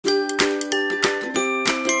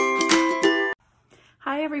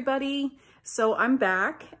Hi everybody. So I'm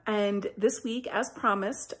back, and this week, as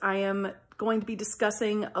promised, I am going to be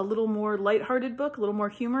discussing a little more lighthearted book, a little more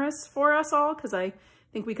humorous for us all, because I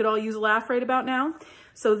think we could all use a laugh right about now.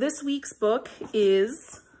 So this week's book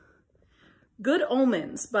is Good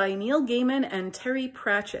Omens by Neil Gaiman and Terry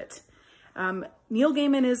Pratchett. Neil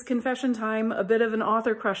Gaiman is, confession time, a bit of an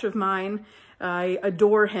author crush of mine. I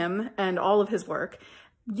adore him and all of his work.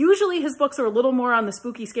 Usually his books are a little more on the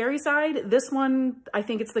spooky, scary side. This one, I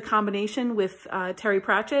think it's the combination with Terry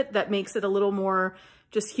Pratchett that makes it a little more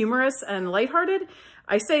just humorous and lighthearted.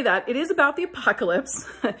 I say that. It is about the apocalypse,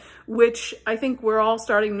 which I think we're all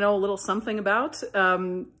starting to know a little something about.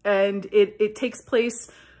 And it takes place,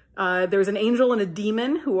 there's an angel and a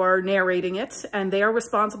demon who are narrating it, and they are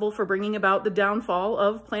responsible for bringing about the downfall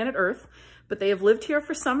of planet Earth. But they have lived here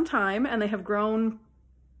for some time, and they have grown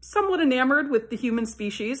somewhat enamored with the human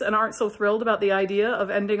species and aren't so thrilled about the idea of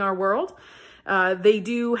ending our world. They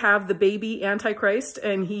do have the baby Antichrist,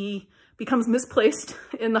 and he becomes misplaced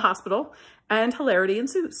in the hospital, and hilarity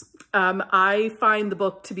ensues. I find the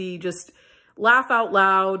book to be just laugh out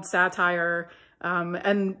loud satire,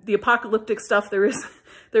 and the apocalyptic stuff, there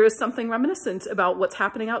is something reminiscent about what's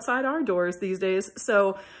happening outside our doors these days.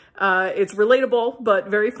 So it's relatable, but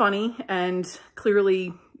very funny, and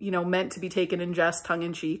clearly, you know, meant to be taken in jest,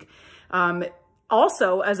 tongue-in-cheek.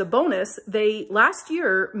 Also, as a bonus, they last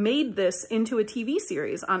year made this into a TV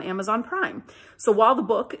series on Amazon Prime. So while the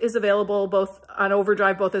book is available both on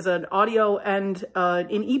Overdrive, both as an audio and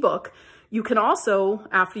an ebook, you can also,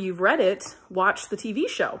 after you've read it, watch the TV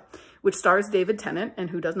show, which stars David Tennant, and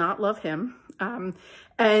who does not love him?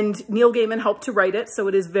 And Neil Gaiman helped to write it, so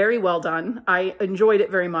it is very well done. I enjoyed it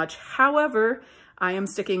very much. However, I am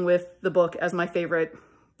sticking with the book as my favorite,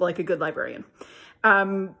 like a good librarian.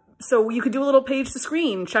 So you could do a little page to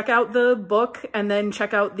screen, check out the book, and then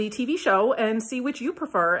check out the TV show and see which you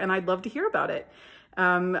prefer, and I'd love to hear about it.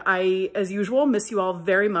 I, as usual, miss you all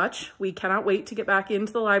very much. We cannot wait to get back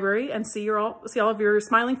into the library and see all of your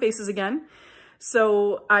smiling faces again.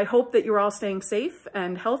 So I hope that you're all staying safe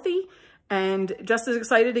and healthy, and just as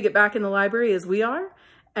excited to get back in the library as we are.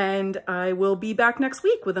 And I will be back next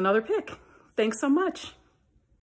week with another pick. Thanks so much.